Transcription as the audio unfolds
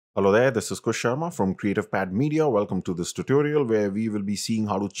Hello there, this is Kush Sharma from Creative Pad Media. Welcome to this tutorial where we will be seeing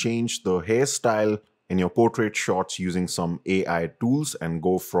how to change the hairstyle in your portrait shots using some AI tools and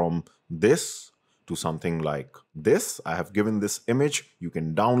go from this to something like this. I have given this image. You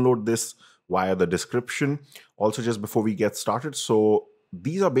can download this via the description. Also, just before we get started, so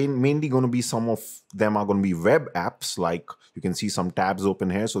these are mainly going to be, some of them are going to be web apps, like you can see some tabs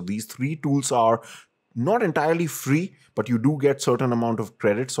open here. So these three tools are not entirely free, but you do get certain amount of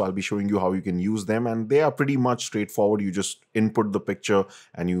credit. So I'll be showing you how you can use them, and they are pretty much straightforward. You just input the picture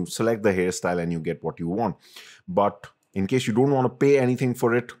and you select the hairstyle and you get what you want. But in case you don't want to pay anything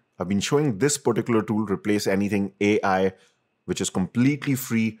for it, I've been showing this particular tool, Replace Anything AI, which is completely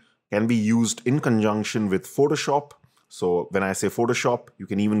free, can be used in conjunction with Photoshop. So when I say Photoshop, you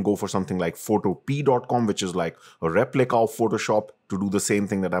can even go for something like photop.com, which is like a replica of Photoshop, to do the same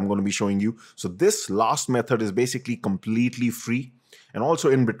thing that I'm going to be showing you. So this last method is basically completely free. And also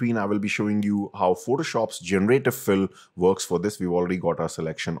in between, I will be showing you how Photoshop's generative fill works for this. We've already got our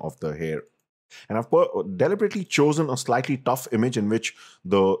selection of the hair. And I've deliberately chosen a slightly tough image in which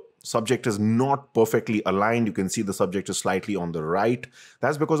the subject is not perfectly aligned. You can see the subject is slightly on the right.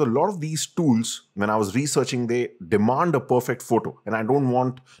 That's because a lot of these tools, when I was researching, they demand a perfect photo. And I don't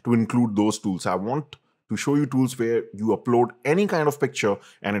want to include those tools. I want to show you tools where you upload any kind of picture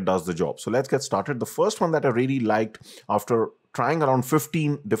and it does the job. So let's get started. The first one that I really liked after trying around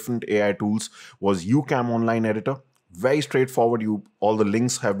 15 different AI tools was UCam Online Editor. Very straightforward. All the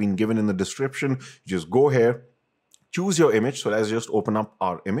links have been given in the description. You just go here, choose your image. So let's just open up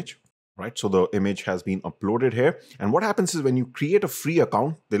our image, right? So the image has been uploaded here. And what happens is when you create a free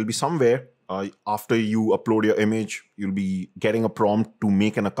account, there'll be somewhere after you upload your image, you'll be getting a prompt to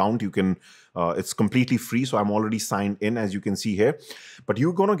make an account. You can, it's completely free. So I'm already signed in, as you can see here, but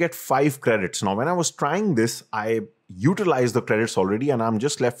you're going to get 5 credits. Now, when I was trying this, I utilized the credits already and I'm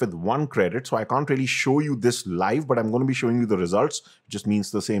just left with 1 credit. So I can't really show you this live, but I'm going to be showing you the results. It just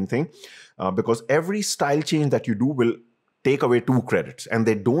means the same thing because every style change that you do will take away 2 credits and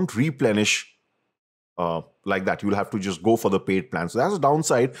they don't replenish like that. You'll have to just go for the paid plan. So that's a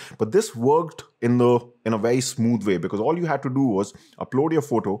downside, but this worked in a very smooth way because all you had to do was upload your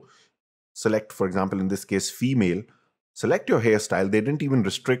photo, select, for example, in this case, female, select your hairstyle. They didn't even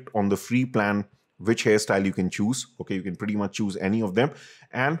restrict on the free plan which hairstyle you can choose. Okay, you can pretty much choose any of them.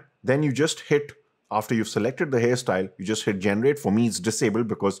 And then you just hit, after you've selected the hairstyle, you just hit generate. For me, it's disabled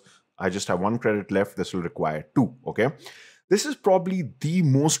because I just have 1 credit left. This will require 2. Okay. This is probably the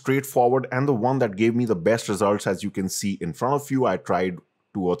most straightforward and the one that gave me the best results. As you can see in front of you, I tried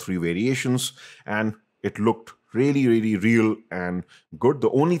 2 or 3 variations and it looked really, really real and good. The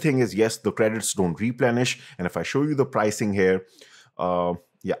only thing is, yes, the credits don't replenish. And if I show you the pricing here,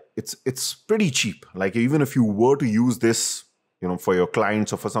 yeah, it's pretty cheap. Like even if you were to use this, for your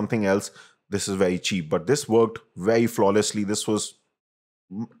clients or for something else, this is very cheap. But this worked very flawlessly. This was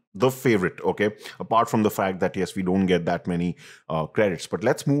the favorite, okay, apart from the fact that yes, we don't get that many credits. But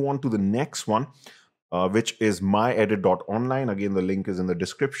let's move on to the next one, which is myedit.online. Again, the link is in the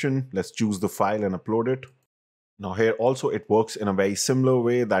description. Let's choose the file and upload it. Now here also it works in a very similar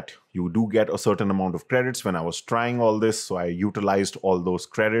way that you do get a certain amount of credits. When I was trying all this, so I utilized all those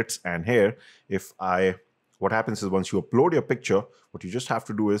credits. And here, what happens is once you upload your picture, what you just have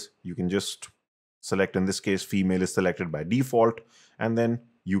to do is you can just select, in this case, female is selected by default, and then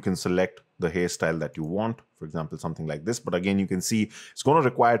you can select the hairstyle that you want, for example, something like this. But again, you can see it's going to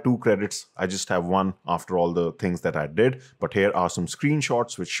require 2 credits. I just have 1 after all the things that I did. But here are some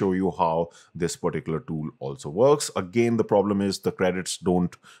screenshots which show you how this particular tool also works. Again, the problem is the credits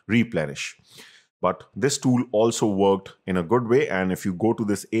don't replenish. But this tool also worked in a good way. And if you go to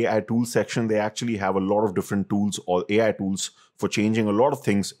this AI tools section, they actually have a lot of different tools or AI tools for changing a lot of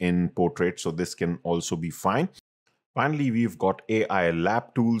things in portrait. So this can also be fine. Finally, we've got AI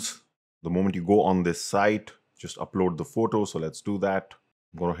lab tools. The moment you go on this site, just upload the photo. So let's do that.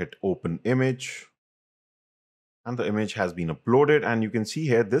 I'm going to hit open image. And the image has been uploaded. And you can see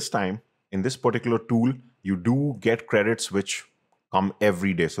here this time in this particular tool, you do get credits which come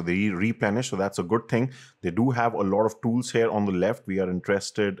every day. So they replenish. So that's a good thing. They do have a lot of tools here on the left. We are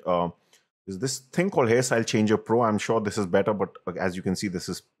interested. Is this thing called Hairstyle Changer Pro. I'm sure this is better, but as you can see, this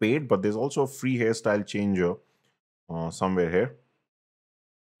is paid. But there's also a free hairstyle changer somewhere here.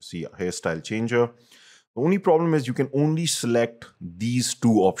 See, hairstyle changer. The only problem is you can only select these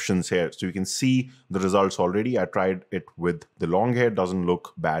 2 options here. So you can see the results already. I tried it with the long hair. Doesn't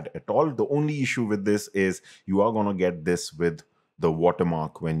look bad at all. The only issue with this is you are going to get this with the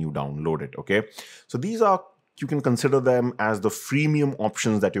watermark when you download it. Okay. So these are, you can consider them as the freemium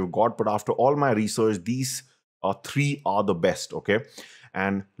options that you've got. But after all my research, these 3 are the best. Okay.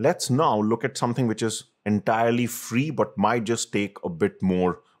 And let's now look at something which is entirely free, but might just take a bit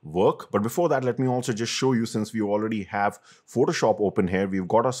more work. But before that, let me also just show you, since we already have Photoshop open here, we've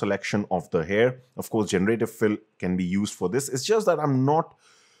got a selection of the hair. Of course, generative fill can be used for this. It's just that I'm not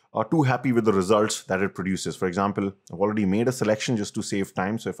too happy with the results that it produces. For example, I've already made a selection just to save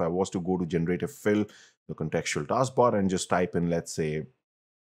time. So if I was to go to generative fill, the contextual taskbar, and just type in, let's say,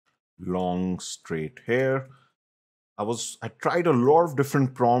 long straight hair, I tried a lot of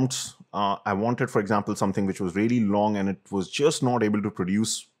different prompts. I wanted, for example, something which was really long, and it was just not able to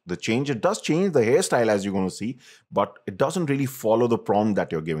produce the change. It does change the hairstyle, as you're going to see, but it doesn't really follow the prompt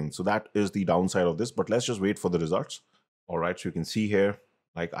that you're giving. So that is the downside of this, but let's just wait for the results. All right, so you can see here,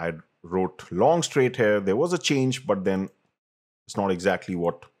 like I wrote long straight hair, there was a change, but then it's not exactly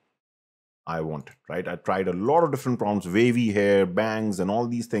what I wanted, right? I tried a lot of different prompts, wavy hair, bangs, and all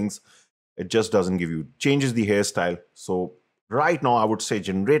these things. It just doesn't give you, changes the hairstyle. So right now, I would say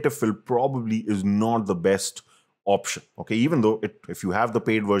generative fill probably is not the best option, okay? Even though if you have the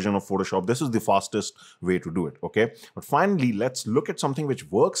paid version of Photoshop, this is the fastest way to do it, okay? But finally, let's look at something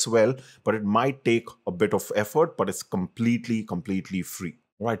which works well, but it might take a bit of effort, but it's completely free.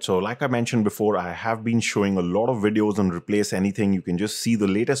 Right, so like I mentioned before, I have been showing a lot of videos on Replace Anything. You can just see the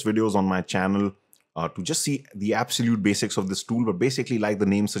latest videos on my channel to just see the absolute basics of this tool. But basically, like the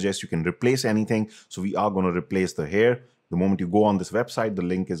name suggests, you can replace anything. So we are going to replace the hair. The moment you go on this website, the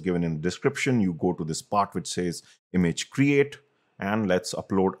link is given in the description. You go to this part which says image create, and let's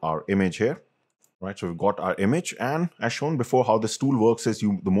upload our image here. Right, so we've got our image, and as shown before, how this tool works is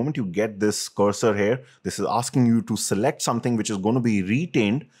the moment you get this cursor here, this is asking you to select something which is going to be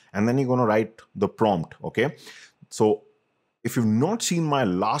retained, and then you're going to write the prompt, okay? So if you've not seen my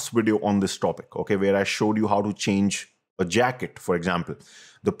last video on this topic, okay, where I showed you how to change a jacket, for example,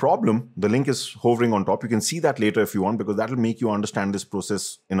 the link is hovering on top. You can see that later if you want, because that'll make you understand this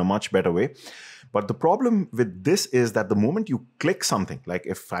process in a much better way. But the problem with this is that the moment you click something, like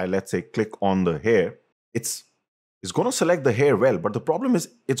if I, let's say, click on the hair, it's going to select the hair well, but the problem is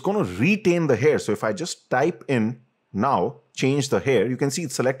it's going to retain the hair. So if I just type in now, change the hair, you can see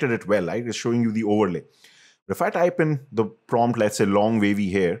it selected it well, right? It's showing you the overlay. But if I type in the prompt, let's say long wavy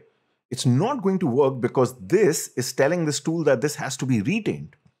hair, it's not going to work because this is telling this tool that this has to be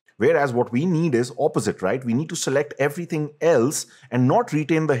retained. Whereas what we need is opposite, right? We need to select everything else and not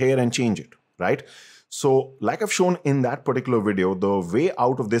retain the hair and change it, right? So like I've shown in that particular video, the way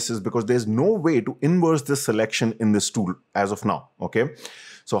out of this is because there's no way to inverse this selection in this tool as of now, okay?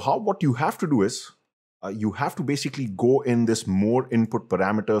 So what you have to do is, you have to basically go in this more input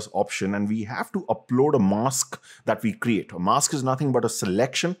parameters option, and we have to upload a mask that we create. A mask is nothing but a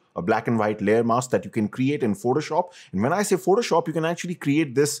selection, a black and white layer mask that you can create in Photoshop. And when I say Photoshop, you can actually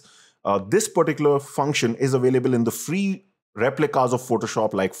create this. This particular function is available in the free replicas of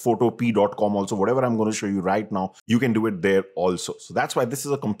Photoshop, like photop.com also. Whatever I'm going to show you right now, you can do it there also. So that's why this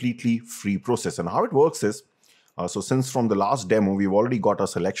is a completely free process. And how it works is, so since from the last demo, we've already got a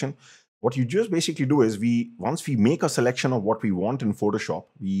selection. What you just basically do is once we make a selection of what we want in Photoshop,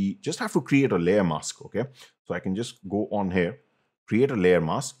 we just have to create a layer mask, okay? So I can just go on here, create a layer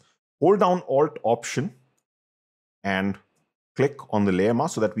mask, hold down Alt Option, and click on the layer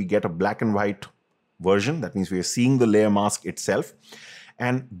mask so that we get a black and white version. That means we are seeing the layer mask itself.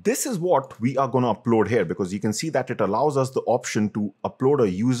 And this is what we are going to upload here, because you can see that it allows us the option to upload a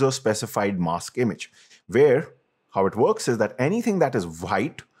user specified mask image, where how it works is that anything that is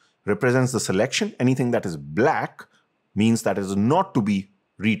white represents the selection. Anything that is black means that it is not to be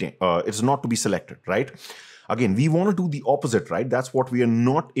retained. It's not to be selected, right? Again, we want to do the opposite, right? That's what we are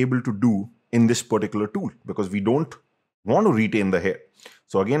not able to do in this particular tool, because we don't want to retain the hair.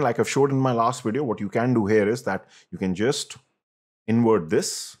 So again, like I've showed in my last video, what you can do here is that you can just invert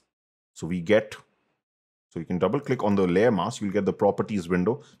this. So you can double click on the layer mask, you'll get the properties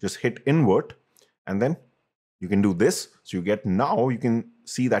window, just hit invert, and then you can do this. So now you can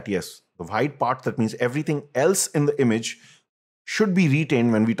see that, yes, the white part, that means everything else in the image should be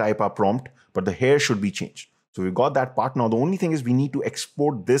retained when we type our prompt, but the hair should be changed. So we've got that part. Now, the only thing is we need to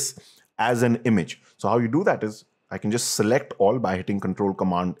export this as an image. So how you do that is I can just select all by hitting Control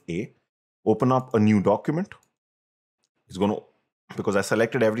Command A, open up a new document. It's going to, because I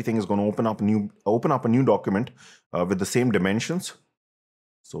selected everything, is going to open up a new document with the same dimensions.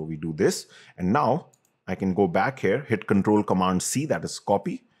 So we do this, and now I can go back here, hit Control Command C, that is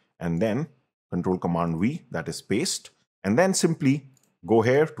copy, and then Control Command V, that is paste, and then simply go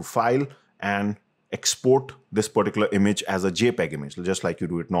here to File and export this particular image as a JPEG image, just like you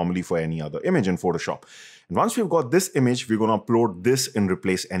do it normally for any other image in Photoshop. And once we've got this image, we're going to upload this in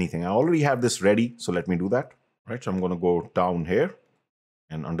Replace Anything. I already have this ready, so let me do that. Right, so I'm going to go down here,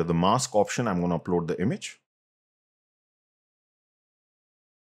 And under the mask option, I'm going to upload the image.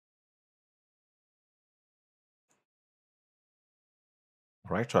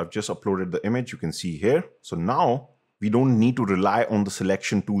 All right, so I've just uploaded the image. You can see here. So now we don't need to rely on the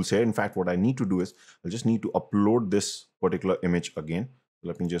selection tools here. In fact, what I need to do is I just need to upload this particular image again.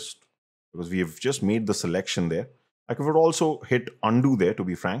 Let me just, because we have just made the selection there. I could also hit undo there, to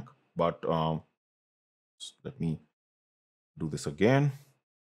be frank, but let me do this again.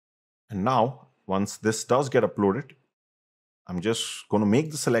 And now, once this does get uploaded, I'm just going to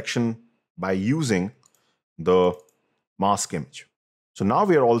make the selection by using the mask image. So now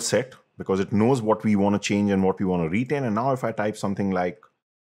we are all set because it knows what we want to change and what we want to retain. And now if I type something like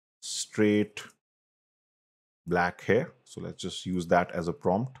straight black hair, so let's just use that as a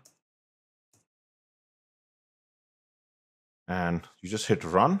prompt. And you just hit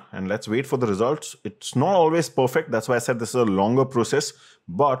run and let's wait for the results. It's not always perfect. That's why I said this is a longer process,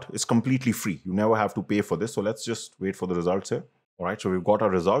 but it's completely free. You never have to pay for this. So let's just wait for the results here. All right, so we've got our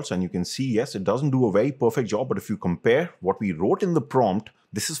results and you can see, yes, it doesn't do a very perfect job, but if you compare what we wrote in the prompt,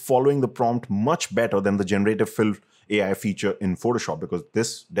 this is following the prompt much better than the generative fill AI feature in Photoshop, because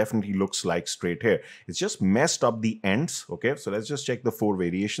this definitely looks like straight hair. It's just messed up the ends. Okay, so let's just check the 4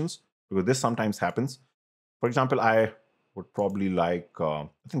 variations, because this sometimes happens. For example, I would probably like, I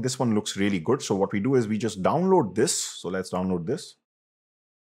think this one looks really good. So what we do is we just download this. So let's download this.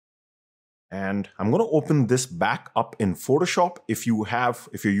 And I'm going to open this back up in Photoshop. If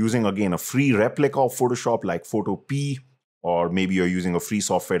you're using, again, a free replica of Photoshop like Photopea, or maybe you're using a free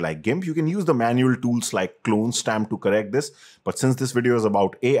software like GIMP, you can use the manual tools like Clone Stamp to correct this. But since this video is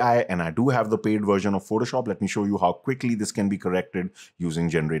about AI and I do have the paid version of Photoshop, let me show you how quickly this can be corrected using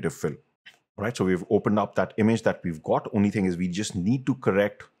generative fill. All right, so we've opened up that image that we've got. Only thing is we just need to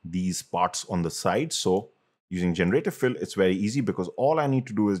correct these parts on the side. So using generative fill, it's very easy because all I need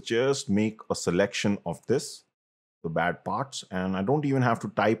to do is just make a selection of this, the bad parts, and I don't even have to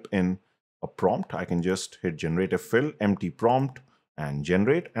type in a prompt. I can just hit generative fill, empty prompt, and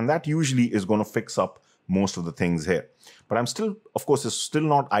generate, and that usually is going to fix up most of the things here. But I'm still, of course, it's still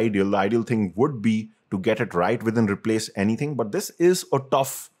not ideal. The ideal thing would be to get it right within replace anything, but this is a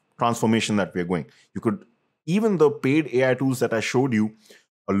tough transformation that we're going. You could, even the paid AI tools that I showed you,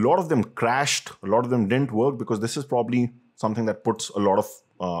 a lot of them crashed, a lot of them didn't work because this is probably something that puts a lot of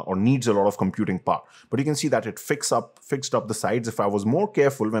or needs a lot of computing power. But you can see that it fixed up the sides. If I was more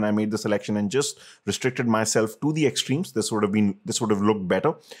careful when I made the selection and just restricted myself to the extremes, this would have looked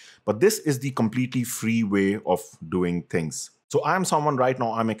better. But this is the completely free way of doing things. So I'm someone right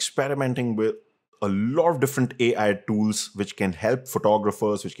now, I'm experimenting with a lot of different AI tools which can help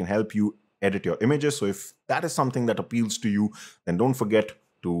photographers, which can help you edit your images. So if that is something that appeals to you, then don't forget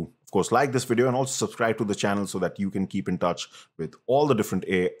to, of course, like this video and also subscribe to the channel so that you can keep in touch with all the different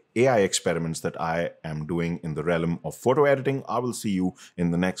AI experiments that I am doing in the realm of photo editing. I will see you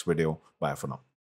in the next video. Bye for now.